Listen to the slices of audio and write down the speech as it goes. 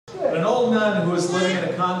was living in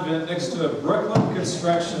a convent next to a Brooklyn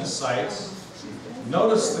construction site,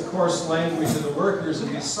 noticed the coarse language of the workers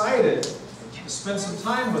and decided to spend some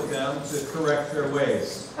time with them to correct their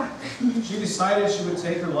ways. She decided she would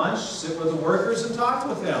take her lunch, sit with the workers, and talk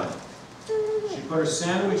with them. She put her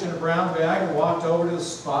sandwich in a brown bag and walked over to the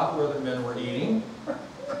spot where the men were eating.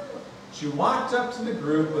 She walked up to the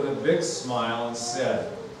group with a big smile and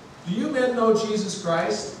said, "Do you men know Jesus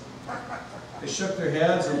Christ?" They shook their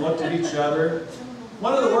heads and looked at each other.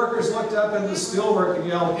 One of the workers looked up into the steelwork and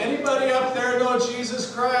yelled, "Anybody up there know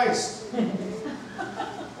Jesus Christ?"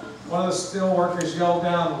 One of the steel workers yelled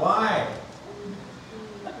down, "Why?"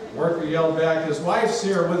 The worker yelled back, "His wife's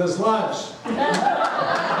here with his lunch."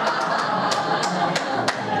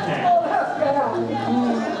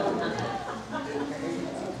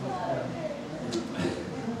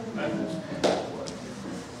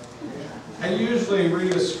 I usually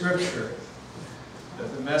read a scripture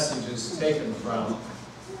that the message is taken from.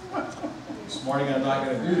 This morning I'm not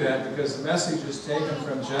going to do that because the message is taken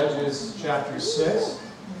from Judges chapter 6,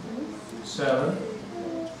 7,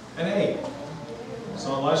 and 8.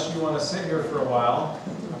 So unless you want to sit here for a while,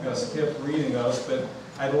 I'm going to skip reading those, but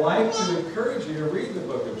I'd like to encourage you to read the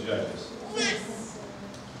book of Judges.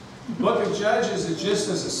 The book of Judges is just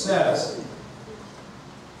as it says.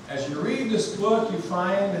 As you read this book, you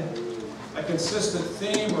find a consistent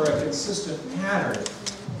theme or a consistent pattern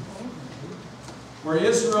where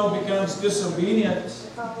Israel becomes disobedient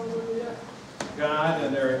to God,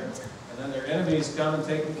 and then their enemies come and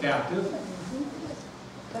take them captive.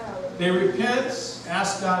 They repent,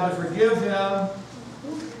 ask God to forgive them.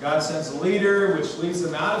 God sends a leader which leads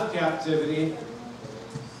them out of captivity.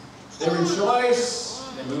 They rejoice,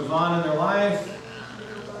 they move on in their life.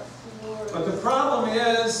 But the problem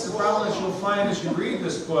that you'll find as you read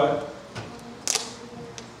this book,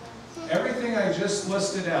 everything I just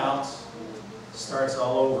listed out starts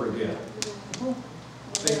all over again.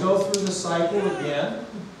 They go through the cycle again,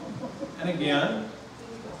 and again,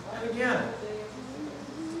 and again.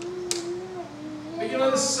 But you know,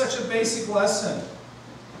 this is such a basic lesson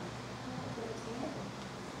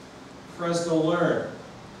for us to learn.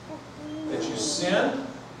 That you sin,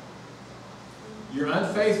 you're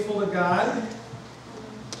unfaithful to God,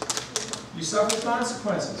 you suffer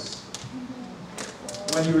consequences.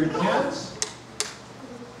 When you repent,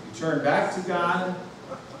 you turn back to God,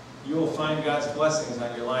 you will find God's blessings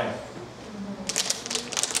on your life.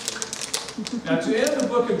 Now, to end the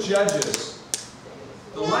book of Judges,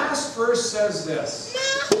 the last verse says this: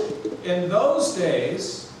 "In those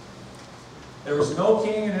days, there was no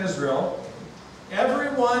king in Israel.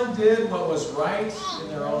 Everyone did what was right in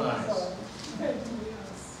their own eyes."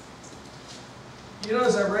 You know,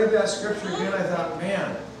 as I read that scripture again, I thought,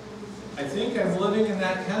 man, I think I'm living in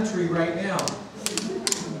that country right now.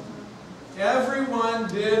 Everyone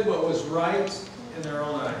did what was right in their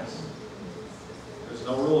own eyes. There's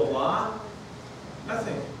no rule of law,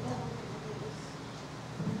 nothing.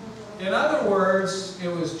 In other words, it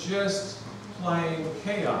was just plain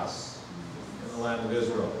chaos in the land of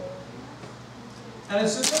Israel. And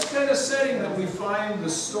it's in this kind of setting that we find the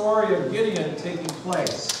story of Gideon taking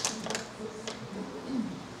place.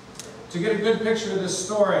 To get a good picture of this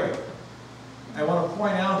story, I want to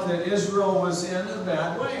point out that Israel was in a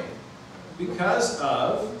bad way because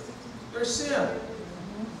of their sin.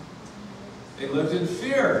 They lived in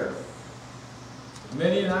fear. The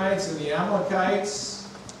Midianites and the Amalekites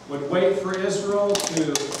would wait for Israel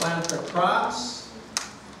to plant their crops.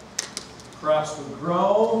 Crops would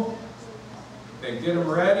grow. They'd get them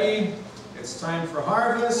ready. It's time for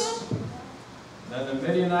harvest. Then the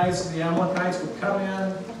Midianites and the Amalekites would come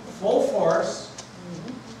in full force,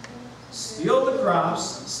 steal the crops,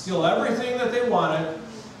 steal everything that they wanted,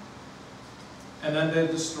 and then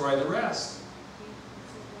they'd destroy the rest.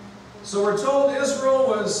 So we're told Israel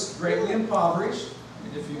was greatly impoverished.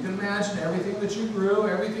 And if you can imagine, everything that you grew,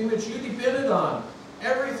 everything that you depended on,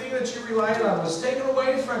 everything that you relied on was taken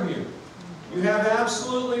away from you. You have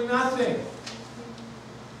absolutely nothing.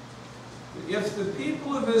 If the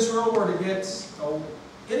people of Israel were to get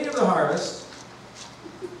any of the harvest,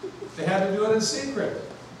 they had to do it in secret.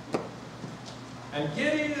 And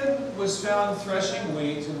Gideon was found threshing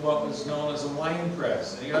wheat in what was known as a wine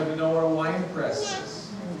press. And you got to know what a wine press is.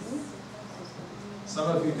 Some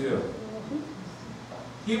of you do.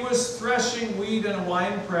 He was threshing wheat in a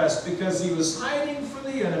wine press because he was hiding from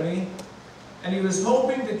the enemy, and he was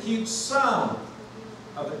hoping to keep some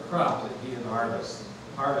of the crop that he had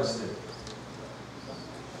harvested.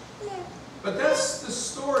 But that's the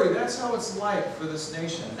story. That's how it's like for this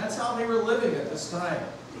nation. That's how they were living at this time.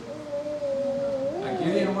 Now,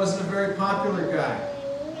 Gideon wasn't a very popular guy.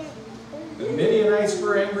 The Midianites Midianites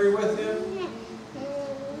were angry with him.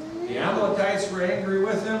 The Amalekites were angry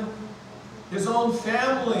with him. His own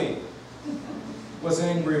family was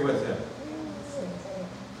angry with him.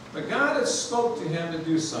 But God had spoke to him to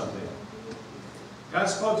do something. God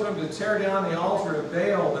spoke to him to tear down the altar of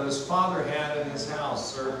Baal that his father had in his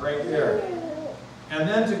house, or right there. And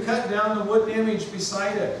then to cut down the wooden image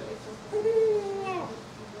beside it.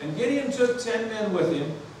 And Gideon took 10 men with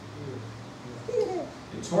him.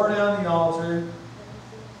 They tore down the altar.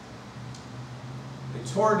 They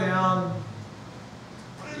tore down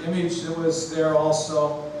the image that was there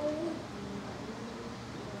also.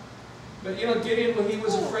 But you know, Gideon, he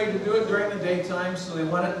was afraid to do it during the daytime, so they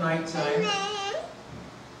went at nighttime.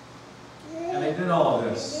 And they did all of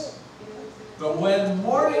this. But when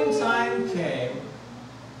morning time came,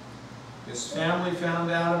 his family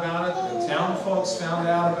found out about it, the town folks found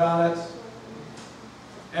out about it.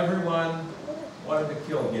 Everyone wanted to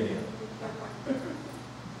kill Gideon.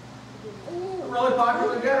 A really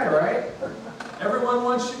popular guy, right? Everyone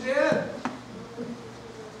wants you dead.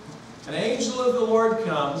 An angel of the Lord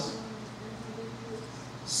comes,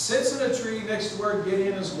 sits in a tree next to where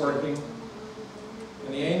Gideon is working,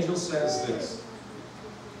 and the angel says this: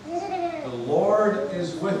 "The Lord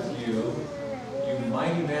is with you, you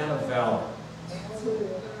mighty man of valor."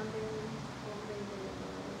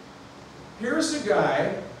 Here's a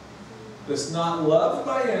guy that's not loved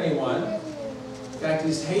by anyone. In fact,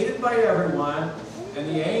 he's hated by everyone. And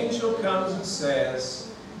the angel comes and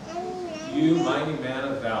says, "You mighty man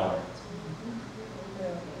of valor."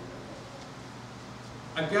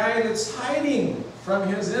 A guy that's hiding from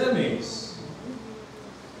his enemies.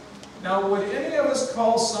 Now, would any of us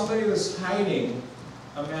call somebody that's hiding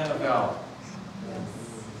a man of valor?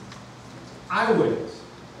 I wouldn't.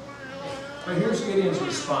 But here's Gideon's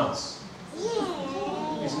response.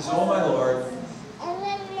 He says, "Oh my Lord,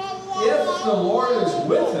 if the Lord is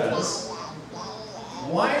with us,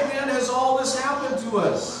 why then has all this happened to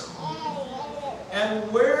us?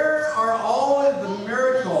 And where are all of the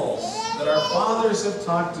miracles that our fathers have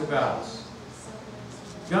talked about?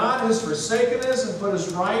 God has forsaken us and put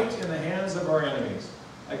us right in the hands of our enemies."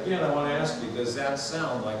 Again, I want to ask you, does that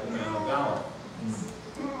sound like a man of valor?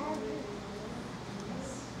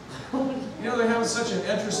 You know, they're having such an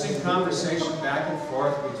interesting conversation back and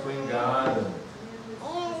forth between God and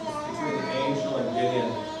between the angel and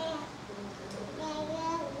Gideon.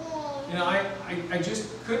 You know, I just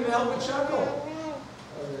couldn't help but chuckle.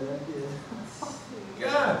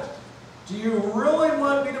 God, do you really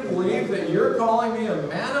want me to believe that you're calling me a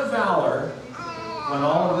man of valor when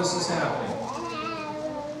all of this is happening?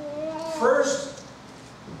 First,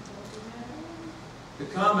 the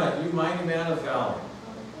comment, "You mighty man of valor."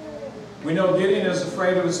 We know Gideon is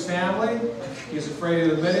afraid of his family. He's afraid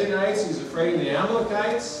of the Midianites. He's afraid of the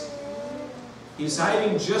Amalekites. He's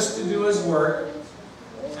hiding just to do his work.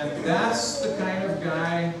 And that's the kind of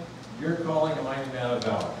guy you're calling a mighty man of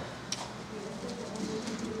valor.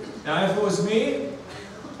 Now, if it was me,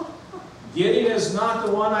 Gideon is not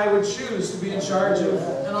the one I would choose to be in charge of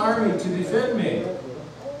an army to defend me.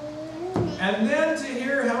 And then to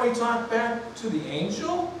hear how he talked back to the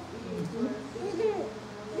angel?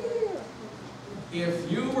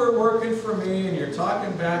 If you were working for me and you're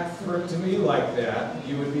talking back to me like that,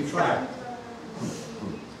 you would be fired.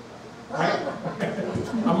 Right?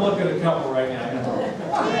 I'm looking at a couple right now.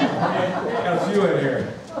 Got a few in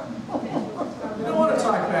here. You don't want to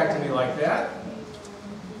talk back to me like that.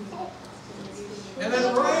 And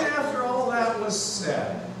then right after all that was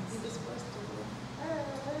said,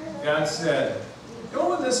 God said, "Go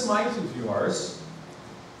with this might of yours,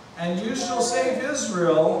 and you shall save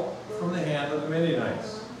Israel from the hand of the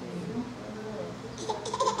Midianites."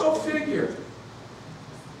 Go figure.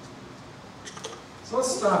 So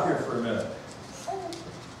let's stop here for a minute.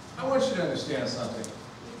 I want you to understand something.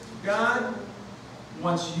 God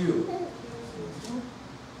wants you.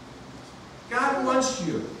 God wants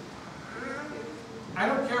you. I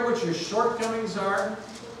don't care what your shortcomings are.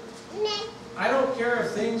 I don't care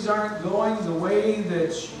if things aren't going the way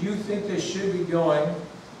that you think they should be going.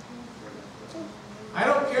 I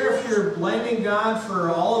don't care if you're blaming God for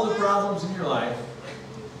all of the problems in your life.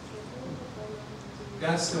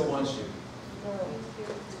 God still wants you.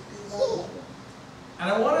 And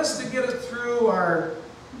I want us to get it through our,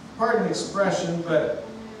 pardon the expression, but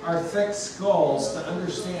our thick skulls to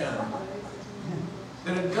understand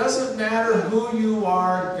that it doesn't matter who you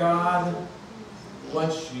are, God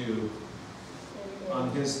wants you on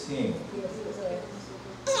His team.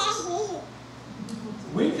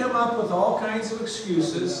 We come up with all kinds of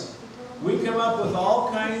excuses. We come up with all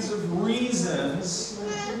kinds of reasons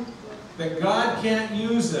that God can't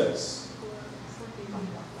use us.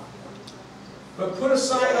 But put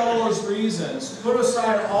aside all those reasons, put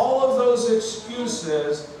aside all of those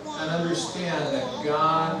excuses, and understand that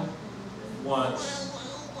God wants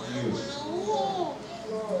you.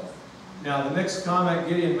 Now, the next comment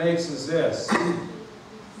Gideon makes is this: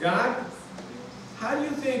 God, how do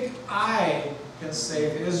you think I can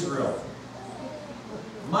save Israel?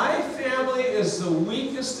 My family is the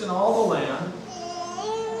weakest in all the land,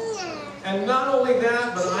 and not only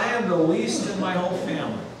that, but I am the least in my whole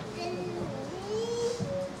family.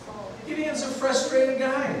 Gideon's a frustrated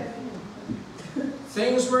guy.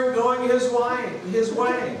 Things weren't going his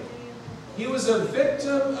way. He was a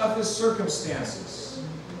victim of his circumstances.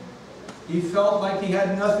 He felt like he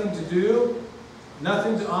had nothing to do,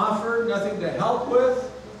 nothing to offer, nothing to help with.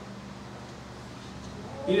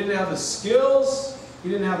 He didn't have the skills, he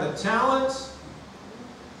didn't have the talent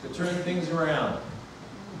to turn things around.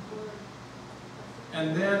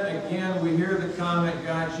 And then again we hear the comment,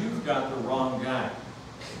 God, you've got the wrong guy.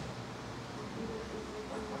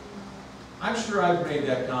 I'm sure I've made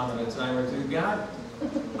that comment a time or two. God,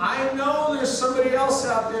 I know there's somebody else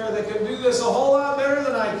out there that can do this a whole lot better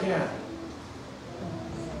than I can.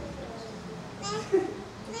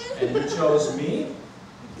 And you chose me?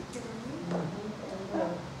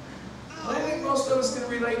 I think most of us can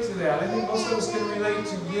relate to that. I think most of us can relate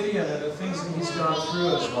to Gideon and the things that he's gone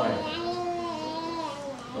through in his life.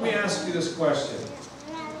 Let me ask you this question.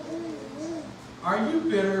 Are you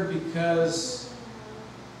bitter because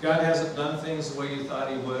God hasn't done things the way you thought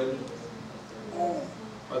he would?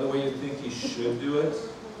 Or the way you think he should do it?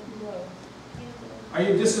 Are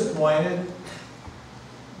you disappointed?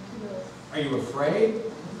 Are you afraid?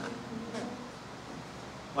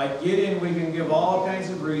 Like Gideon, we can give all kinds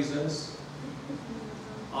of reasons,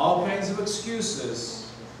 all kinds of excuses.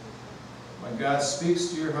 When God speaks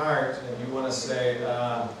to your heart and you want to say,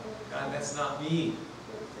 God, that's not me.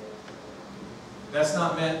 That's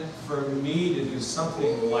not meant for me to do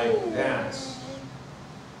something like that.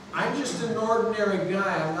 I'm just an ordinary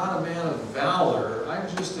guy. I'm not a man of valor. I'm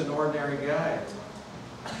just an ordinary guy.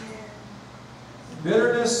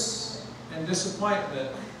 Bitterness and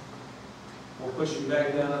disappointment will push you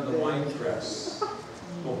back down in the wine press.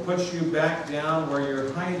 Will put you back down where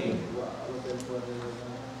you're hiding.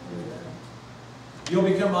 You'll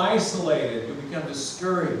become isolated. You'll become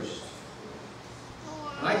discouraged.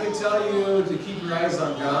 And I can tell you to keep your eyes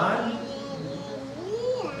on God.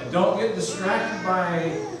 And don't get distracted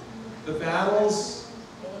by the battles,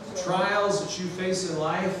 the trials that you face in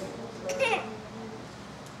life.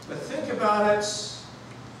 But think about it.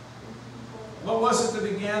 What was it that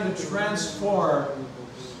began to transform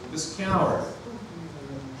this coward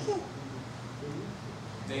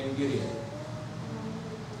named Gideon?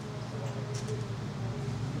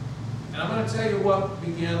 And I'm going to tell you what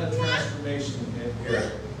began the transformation in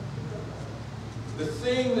here. The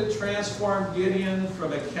thing that transformed Gideon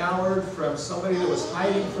from a coward, from somebody that was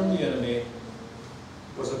hiding from the enemy,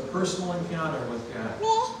 was a personal encounter with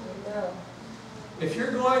God. If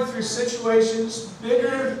you're going through situations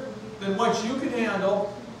bigger than what you can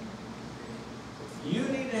handle, you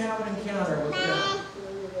need to have an encounter with God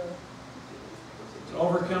to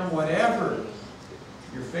overcome whatever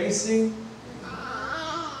you're facing,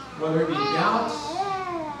 whether it be doubt,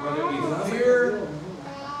 whether it be fear,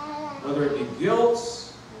 whether it be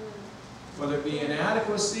guilt, whether it be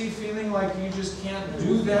inadequacy, feeling like you just can't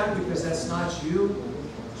do that because that's not you.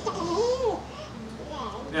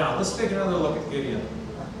 Now, let's take another look at Gideon.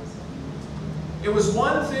 It was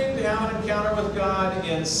one thing to have an encounter with God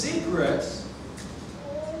in secret,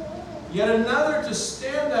 yet another to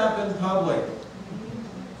stand up in public.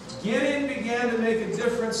 Gideon began to make a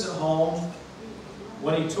difference at home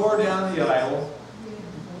when he tore down the idol.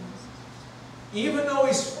 Even though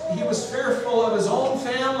he was fearful of his own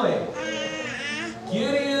family,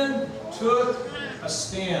 Gideon took a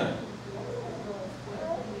stand.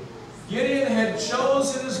 Gideon had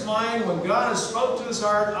chosen in his mind, when God had spoke to his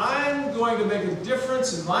heart, I'm going to make a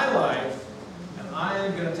difference in my life, and I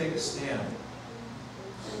am going to take a stand.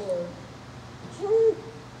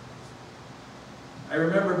 I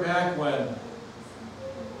remember back when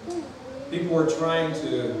people were trying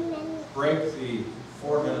to break the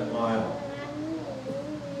 4-minute mile.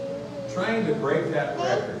 Trying to break that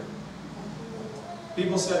record.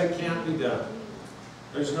 People said it can't be done.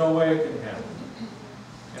 There's no way it can happen.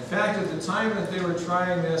 In fact, at the time that they were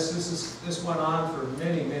trying this went on for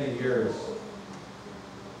many, many years.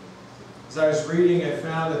 As I was reading, I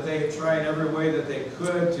found that they had tried every way that they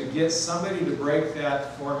could to get somebody to break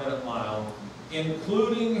that 4-minute mile,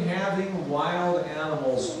 including having wild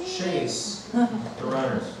animals chase the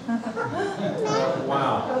runners.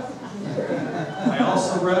 Wow. I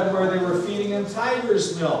also read where they were feeding him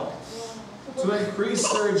tiger's milk to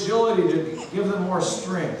increase their agility, to give them more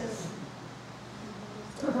strength.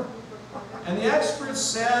 And the experts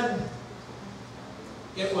said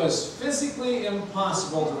it was physically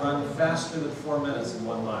impossible to run faster than 4 minutes in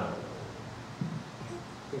 1 mile.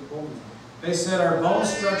 They said our bone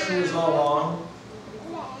structure was all wrong.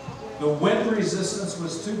 The wind resistance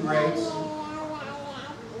was too great.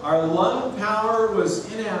 Our lung power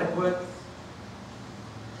was inadequate.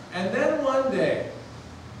 And then one day,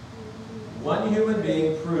 one human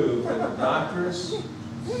being proved that the doctors,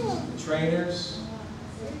 the trainers,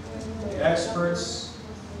 the experts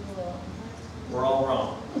were all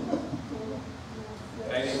wrong. A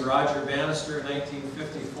guy named Roger Bannister in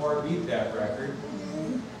 1954 beat that record.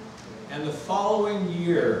 And the following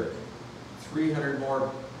year, 300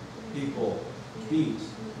 more people beat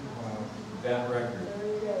that record.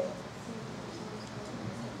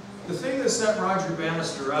 The thing that set Roger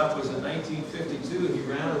Bannister up was in 1952, he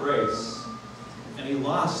ran a race, and he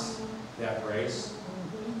lost that race.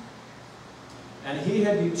 And he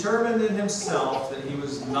had determined in himself that he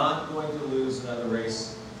was not going to lose another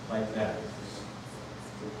race like that.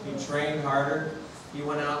 He trained harder, he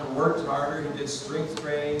went out and worked harder, he did strength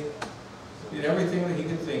training, did everything that he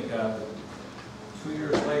could think of. 2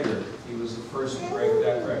 years later, he was the first to break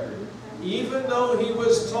that record. Even though he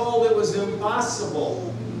was told it was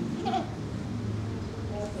impossible.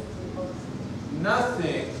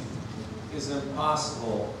 Nothing is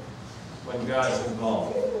impossible when God's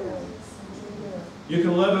involved. You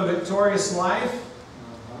can live a victorious life.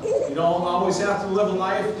 You don't always have to live a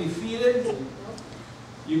life defeated.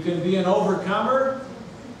 You can be an overcomer.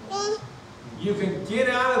 You can get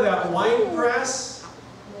out of that wine press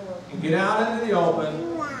and get out into the open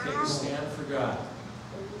and take a stand for God.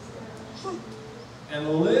 And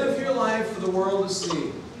live your life for the world to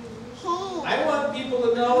see. I want people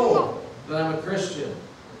to know that I'm a Christian.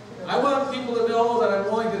 I want people to know that I'm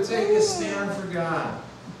willing to take a stand for God.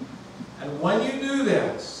 And when you do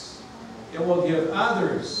this, it will give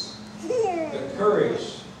others the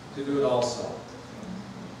courage to do it also.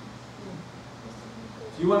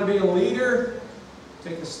 If you want to be a leader,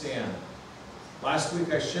 take a stand. Last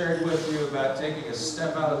week I shared with you about taking a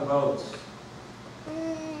step out of the boat.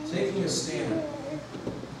 Taking a stand.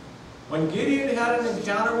 When Gideon had an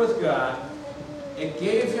encounter with God, it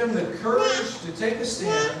gave him the courage to take a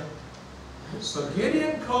stand. So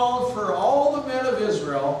Gideon called for all the men of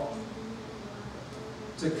Israel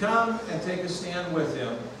to come and take a stand with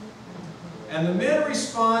him. And the men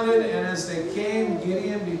responded, and as they came,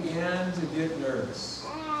 Gideon began to get nervous.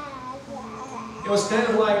 It was kind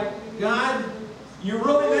of like, God, you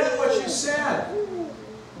really meant what you said.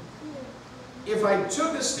 If I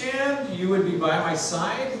took a stand, you would be by my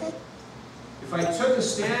side. If I took a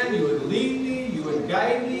stand, you would lead me, you would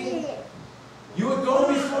guide me, you would go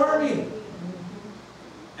before me.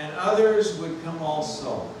 And others would come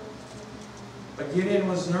also. But Gideon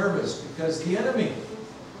was nervous because the enemy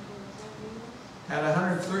had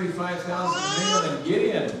 135,000 men, and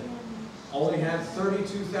Gideon only had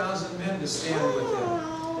 32,000 men to stand with him.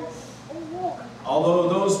 Although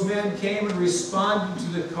those men came and responded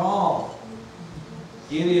to the call,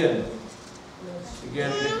 Gideon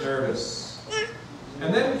began to get nervous.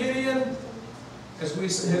 And then Gideon, as we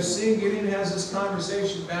have seen, Gideon has this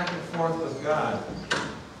conversation back and forth with God.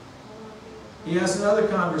 He has another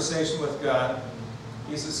conversation with God.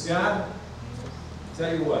 He says, God,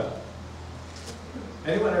 tell you what.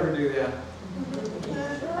 Anyone ever do that?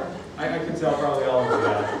 I can tell probably all of you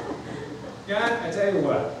have. God, I tell you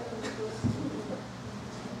what.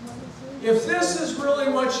 If this is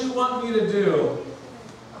really what you want me to do,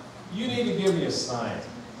 you need to give me a sign.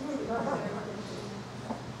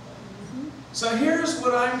 So here's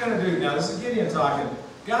what I'm going to do. Now, this is Gideon talking.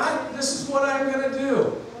 God, this is what I'm going to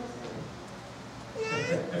do.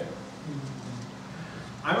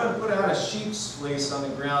 I'm going to put out a sheep's fleece on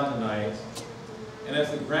the ground tonight. And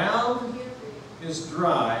if the ground is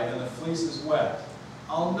dry and the fleece is wet,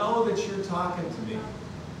 I'll know that you're talking to me.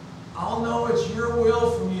 I'll know it's your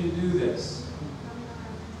will for me to do this.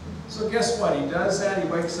 So guess what? He does that. He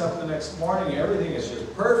wakes up the next morning. Everything is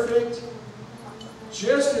just perfect.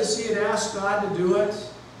 Just as he had asked God to do it.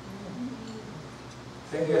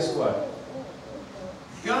 Then guess what?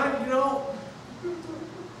 God, you know,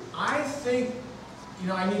 I think,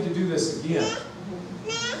 I need to do this again.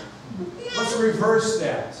 Let's reverse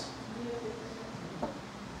that.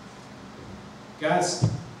 God's,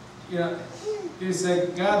 he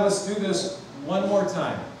said, God, let's do this one more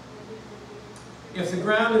time. If the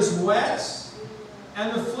ground is wet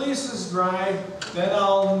and the fleece is dry, then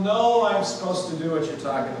I'll know I'm supposed to do what you're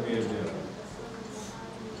talking to me to do.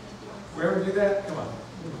 We ever do that? Come on.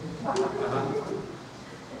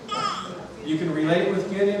 You can relate with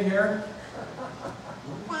Gideon here?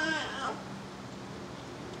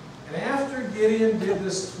 And after Gideon did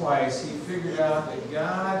this twice, he figured out that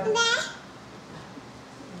God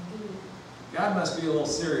must be a little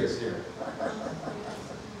serious here.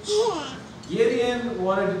 Gideon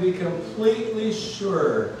wanted to be completely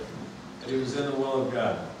sure that he was in the will of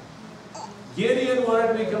God. Gideon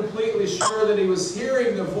wanted to be completely sure that he was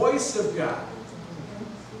hearing the voice of God.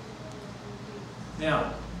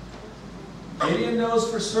 Now, Gideon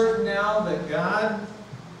knows for certain now that God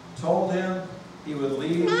told him he would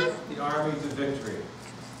lead the army to victory,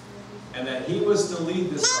 and that he was to lead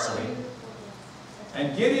this army.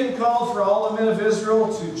 And Gideon called for all the men of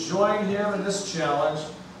Israel to join him in this challenge.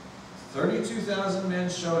 32,000 men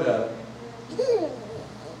showed up.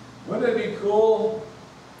 Wouldn't it be cool,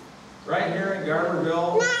 right here in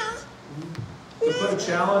Garberville, to put a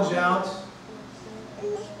challenge out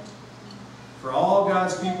for all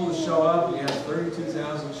God's people to show up? We have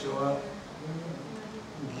 32,000 show up.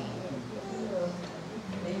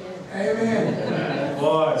 Amen.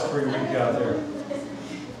 Boy, it's pretty weak out there.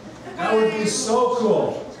 That would be so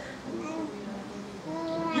cool.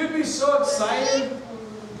 You'd be so excited,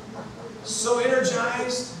 so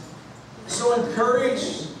energized, so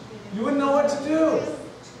encouraged, you wouldn't know what to do.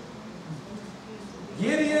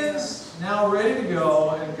 Gideon's now ready to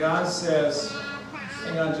go, and God says,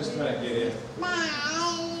 hang on just a minute, Gideon.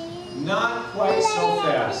 Not quite so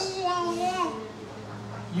fast.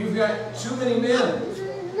 You've got too many men.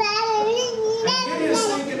 And Gideon's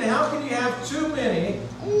thinking, how can you have too many?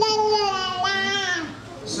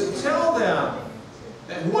 So tell them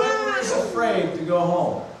that whoever is afraid to go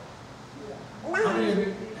home. How many of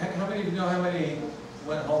you know how many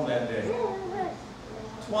went home that day?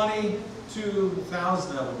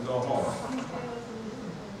 22,000 of them go home.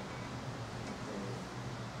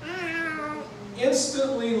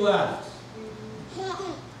 Instantly left.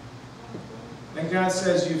 And God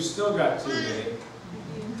says, you've still got too many.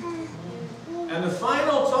 And the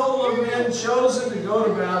final total of men chosen to go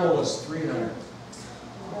to battle was 300.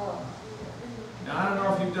 Now, I don't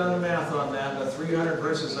know if you've done the math on that, but 300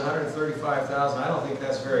 versus 135,000, I don't think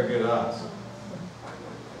that's very good odds.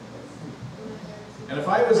 And if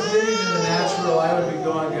I was Gideon in the natural, I would be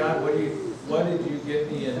going, God, what did you get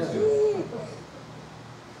me into?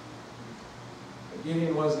 But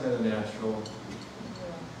Gideon wasn't in the natural.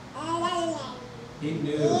 He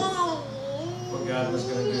knew what God was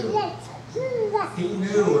going to do. He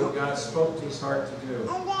knew what God spoke to his heart to do.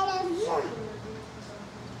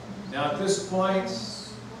 Now at this point,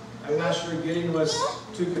 I'm not sure Gideon was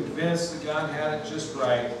too convinced that God had it just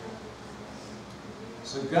right.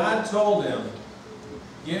 So God told him,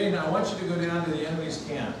 Gideon, I want you to go down to the enemy's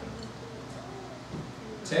camp.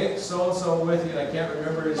 Take so-and-so with you, and I can't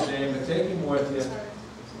remember his name, but take him with you.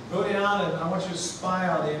 Go down, and I want you to spy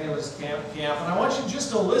on the enemy's camp, and I want you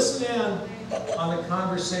just to listen in on the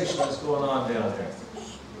conversation that's going on down there.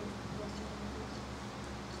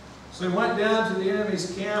 So he went down to the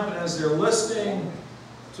enemy's camp, and as they're listening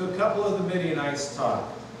to a couple of the Midianites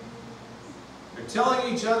talk, they're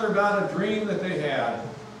telling each other about a dream that they had.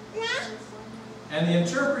 And the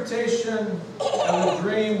interpretation of the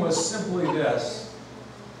dream was simply this: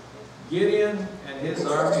 Gideon and his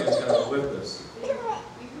army is going to whip us.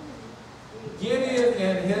 Gideon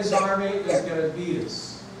and his army is going to beat us.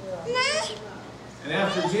 And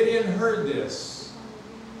after Gideon heard this,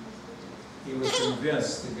 he was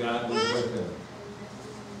convinced that God was with him.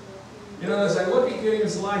 You know, as I look at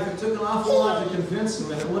Gideon's life, it took an awful lot to convince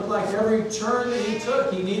him, and it looked like every turn that he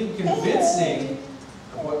took, he needed convincing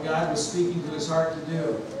of what God was speaking to his heart to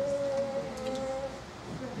do.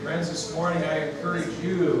 Friends, this morning I encourage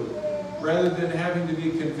you, rather than having to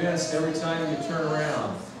be convinced every time you turn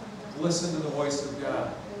around, listen to the voice of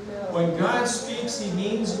God. When God speaks, he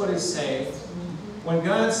means what he's saying. When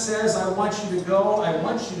God says, I want you to go, I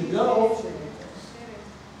want you to go,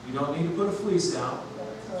 you don't need to put a fleece out.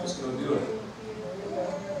 Just go do it.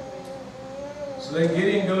 So then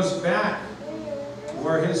Gideon goes back to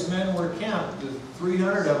where his men were camped. The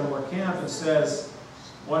 300 of them were camped, and says,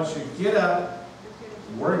 once you get up,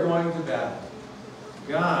 we're going to battle.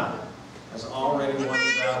 God has already won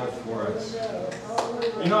the battle for us.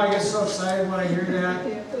 You know, I get so excited when I hear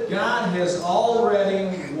that. God has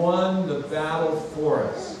already won the battle for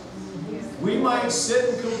us. We might sit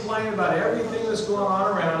and complain about everything that's going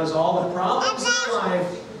on around us, all the problems in life,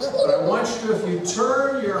 but I want you, if you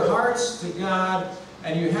turn your hearts to God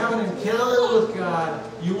and you have an encounter with God,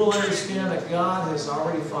 you will understand that God has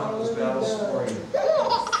already fought those battles for you.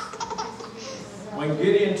 When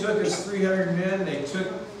Gideon took his 300 men, they took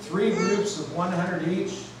 3 groups of 100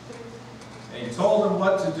 each. And he told them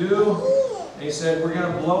what to do. And he said, we're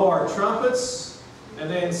going to blow our trumpets and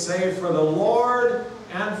then say, for the Lord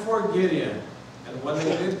and for Gideon. And when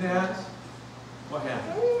they did that, what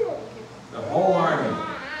happened? The whole army,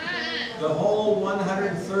 the whole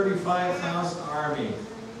 135,000 army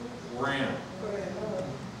ran.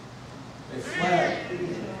 They fled.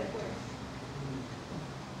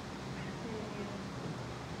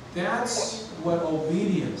 That's what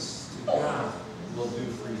obedience to God will do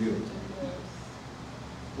for you.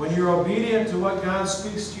 When you're obedient to what God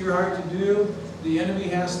speaks to your heart to do, the enemy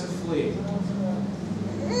has to flee.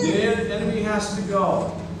 The enemy has to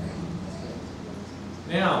go.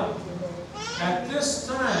 Now, at this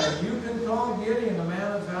time, you can call Gideon a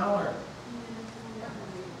man of valor.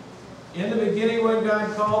 In the beginning, when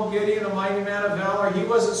God called Gideon a mighty man of valor, he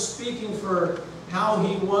wasn't speaking for how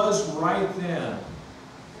he was right then.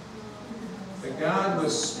 But God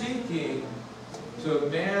was speaking to a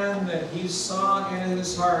man that he saw in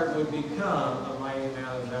his heart would become a mighty man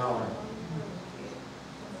of valor.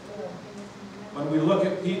 When we look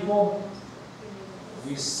at people,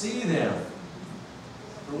 we see them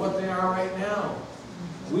for what they are right now.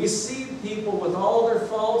 We see people with all their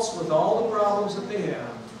faults, with all the problems that they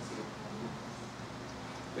have.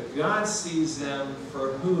 But God sees them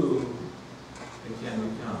for who they can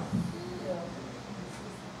become.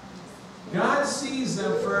 God sees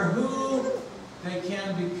them for who they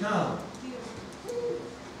can become.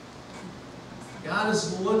 God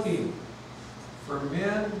is looking for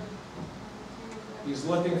men. He's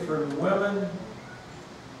looking for women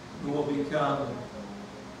who will become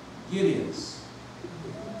Gideons.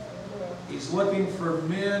 He's looking for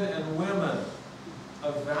men and women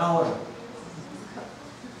of valor.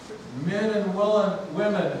 Men and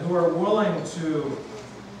women who are willing to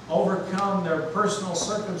overcome their personal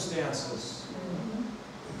circumstances.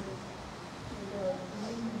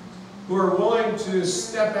 Who are willing to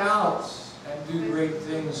step out and do great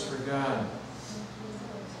things for God.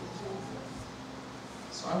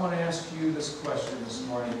 So I want to ask you this question this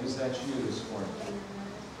morning. Is that you this morning?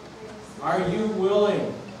 Are you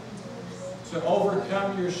willing to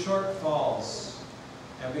overcome your shortfalls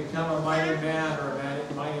and become a mighty man or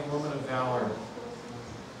a mighty woman of valor?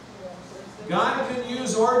 God can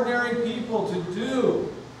use ordinary people to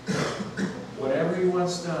do whatever He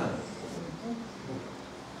wants done.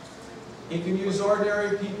 He can use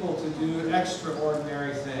ordinary people to do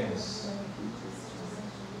extraordinary things.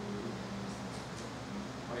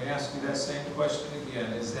 I ask you that same question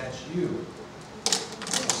again. Is that you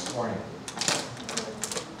this morning?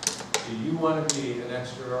 Do you want to be an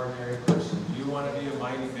extraordinary person? Do you want to be a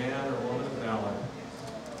mighty man or woman of valor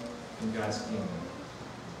in God's kingdom?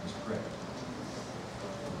 Let's pray.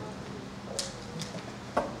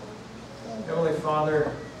 Heavenly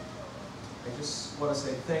Father, I just want to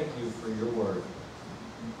say thank you for your word.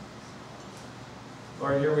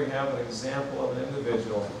 Lord, here we have an example of an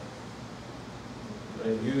individual that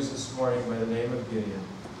I've used this morning by the name of Gideon.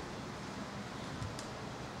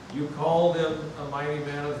 You called him a mighty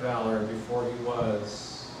man of valor before he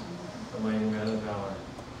was a mighty man of valor.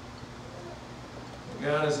 And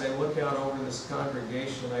God, as I look out over this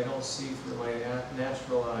congregation, I don't see through my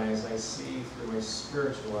natural eyes, I see through my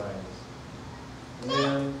spiritual eyes.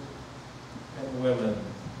 Men and women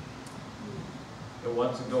that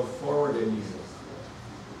want to go forward in you,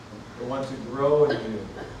 that want to grow in you,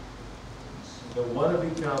 that want to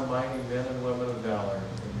become mighty men and women of valor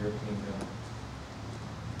in your kingdom.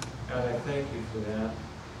 God, I thank you for that.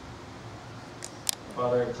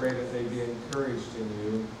 Father, I pray that they be encouraged in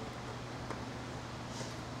you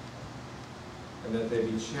and that they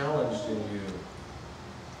be challenged in you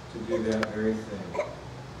to do that very thing.